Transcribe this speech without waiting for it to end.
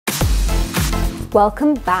and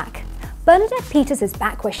welcome back. Bernadette Peters is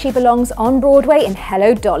back where she belongs on Broadway in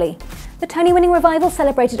Hello, Dolly. The Tony-winning revival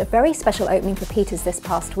celebrated a very special opening for Peters this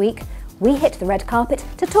past week. We hit the red carpet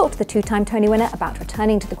to talk to the two-time Tony winner about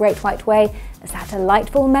returning to the Great White Way as that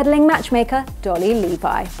delightful meddling matchmaker, Dolly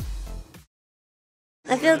Levi.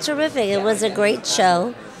 I feel terrific. It was a great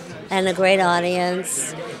show and a great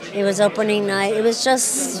audience. It was opening night. It's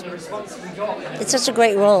such a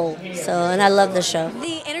great role. And I love the show.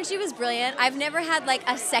 The energy was brilliant. I've never had like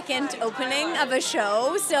a second opening of a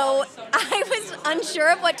show, so I was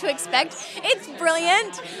unsure of what to expect. It's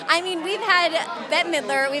brilliant. I mean, we've had Bette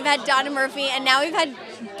Midler, we've had Donna Murphy, and now we've had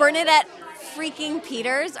Bernadette freaking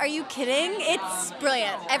Peters. Are you kidding? It's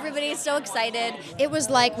brilliant. Everybody's so excited. It was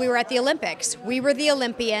like we were at the Olympics. We were the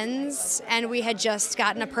Olympians, and we had just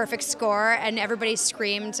gotten a perfect score, and everybody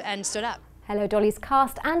screamed and stood up. Hello, Dolly's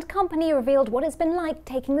cast and company revealed what it's been like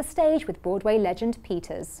taking the stage with Broadway legend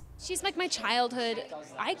Peters. She's like my childhood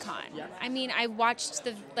icon. I mean, I watched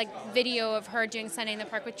the video of her doing Sunday in the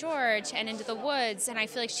Park with George and Into the Woods, and I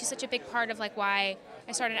feel like she's such a big part of why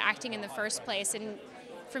I started acting in the first place. And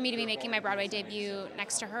for me to be making my Broadway debut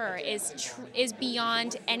next to her is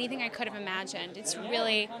beyond anything I could have imagined. It's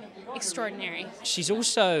really extraordinary. She's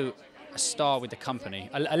also a star with the company.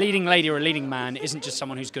 A leading lady or a leading man isn't just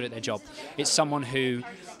someone who's good at their job. It's someone who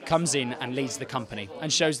comes in and leads the company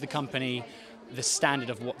and shows the company the standard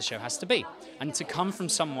of what the show has to be. And to come from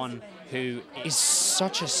someone who is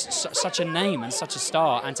such a name and such a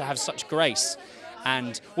star, and to have such grace,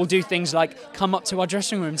 and will do things like come up to our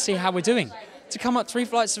dressing room and see how we're doing, to come up 3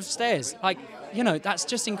 flights of stairs, that's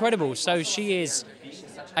just incredible. So she is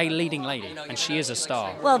a leading lady, and she is a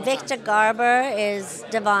star. Well, Victor Garber is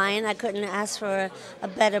divine. I couldn't ask for a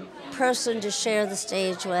better person to share the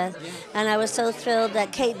stage with. And I was so thrilled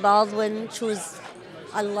that Kate Baldwin,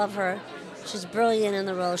 I love her. She's brilliant in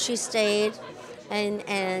the role. She stayed,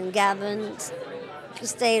 and Gavin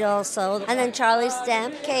stayed also. And then Charlie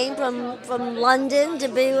Stamp came from London to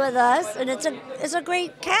be with us, and it's a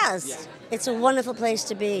great cast. It's a wonderful place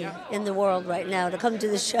to be in the world right now, to come to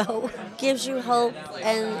the show. Gives you hope,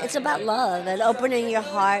 and it's about love and opening your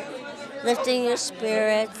heart, lifting your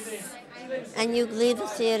spirits, and you leave the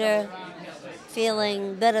theater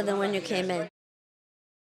feeling better than when you came in.